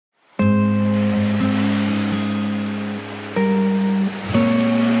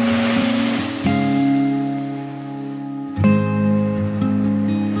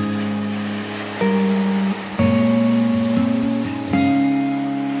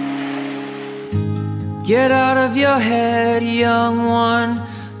Get out of your head, young one.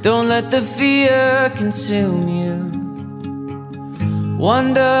 Don't let the fear consume you.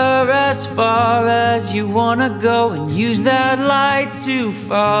 Wander as far as you wanna go and use that light to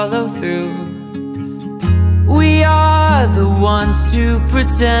follow through. We are the ones to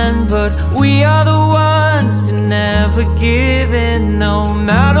pretend, but we are the ones to never give in. No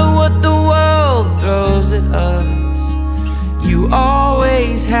matter what the world throws at us, you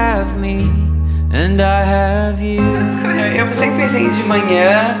always have me, and I have you. Eu sempre pensei de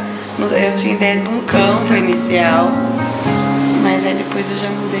manhã, eu tinha ideia de um campo inicial, mas aí depois eu já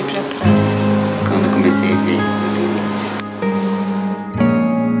mudei pra praia, quando eu comecei a ver.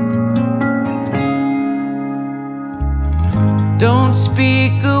 Don't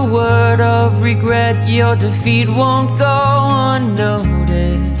speak a word of regret, your defeat won't go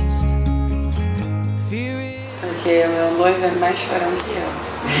unnoticed. Porque o meu noivo é mais chorão que eu.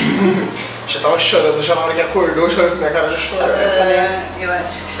 Já tava chorando, já na hora que acordou, chorando na minha cara, já chorando. Eu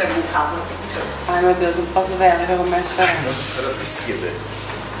acho que chega um carro, eu tenho que chorar. Ai meu Deus, eu não posso ver ela, que eu começo a chorar. Nossa Senhora Priscila.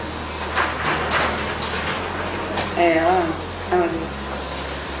 É ela? Ai meu Deus.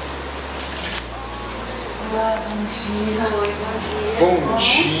 Olá, bom dia. Oi, Bom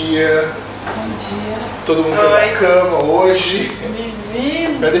dia. Bom dia. Todo mundo foi na cama hoje.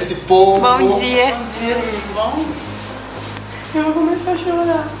 Menino. Cadê esse povo? Bom dia. Bom dia, tudo bom? Eu vou começar a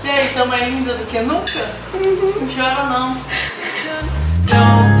chorar. E aí, tão mais linda do que nunca? Não chora não.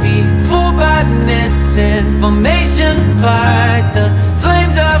 Don't be fooled by misinformation, by the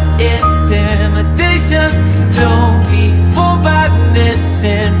flames of intimidation. Don't be fooled by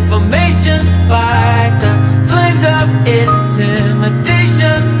misinformation, by the flames of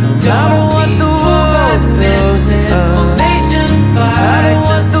intimidation. Don't want the world misinformation, by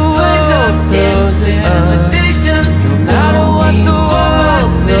the flames of intimidation. Don't want the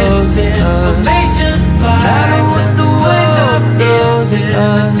world misinformation, by the flames of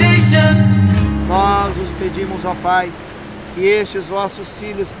intimidation. Nós os pedimos, ó Pai, que estes vossos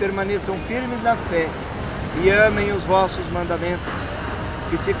filhos permaneçam firmes na fé e amem os vossos mandamentos,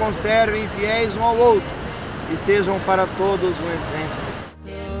 que se conservem fiéis um ao outro e sejam para todos um exemplo.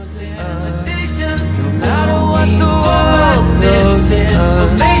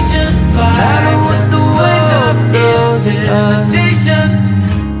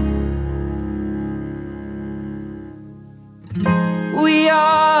 We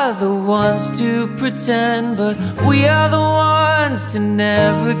are the ones to pretend, but we are the ones to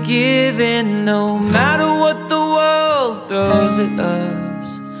never give in. No matter what the world throws at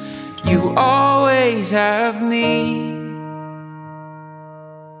us, you always have me,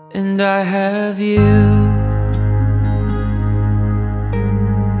 and I have you.